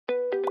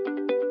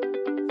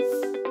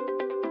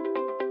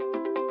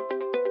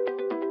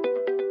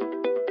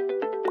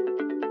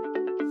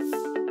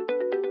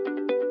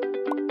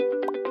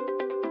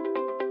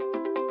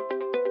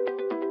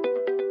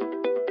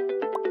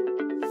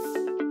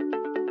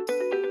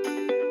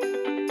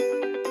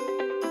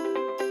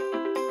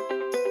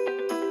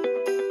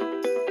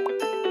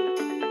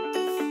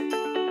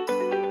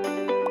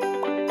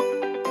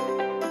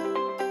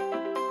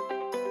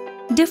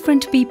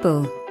Different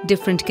people,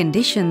 different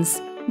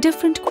conditions,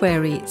 different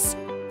queries.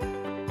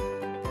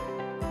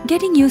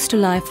 Getting used to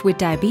life with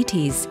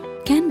diabetes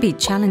can be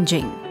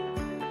challenging.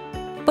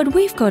 But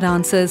we've got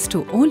answers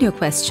to all your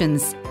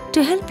questions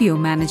to help you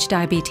manage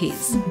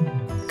diabetes.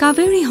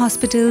 Kauvery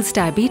Hospital's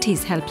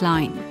Diabetes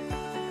Helpline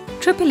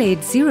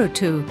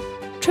 8802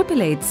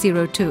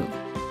 8802.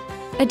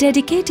 A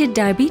dedicated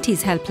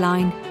diabetes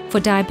helpline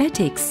for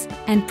diabetics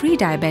and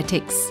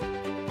pre-diabetics.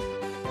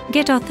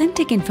 Get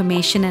authentic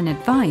information and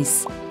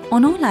advice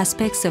on all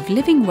aspects of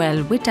living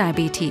well with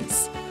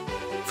diabetes.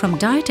 From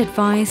diet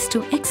advice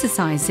to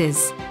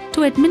exercises,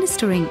 to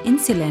administering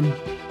insulin,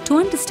 to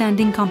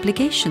understanding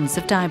complications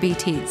of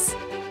diabetes.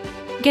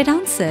 Get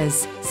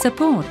answers,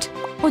 support,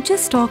 or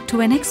just talk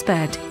to an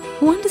expert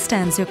who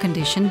understands your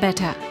condition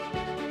better.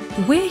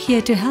 We're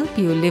here to help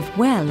you live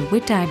well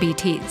with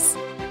diabetes.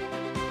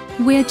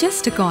 We're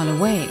just a call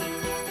away.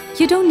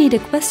 You don't need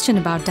a question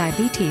about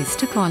diabetes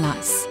to call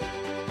us.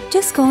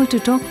 Just call to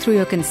talk through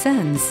your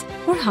concerns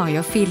or how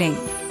you're feeling.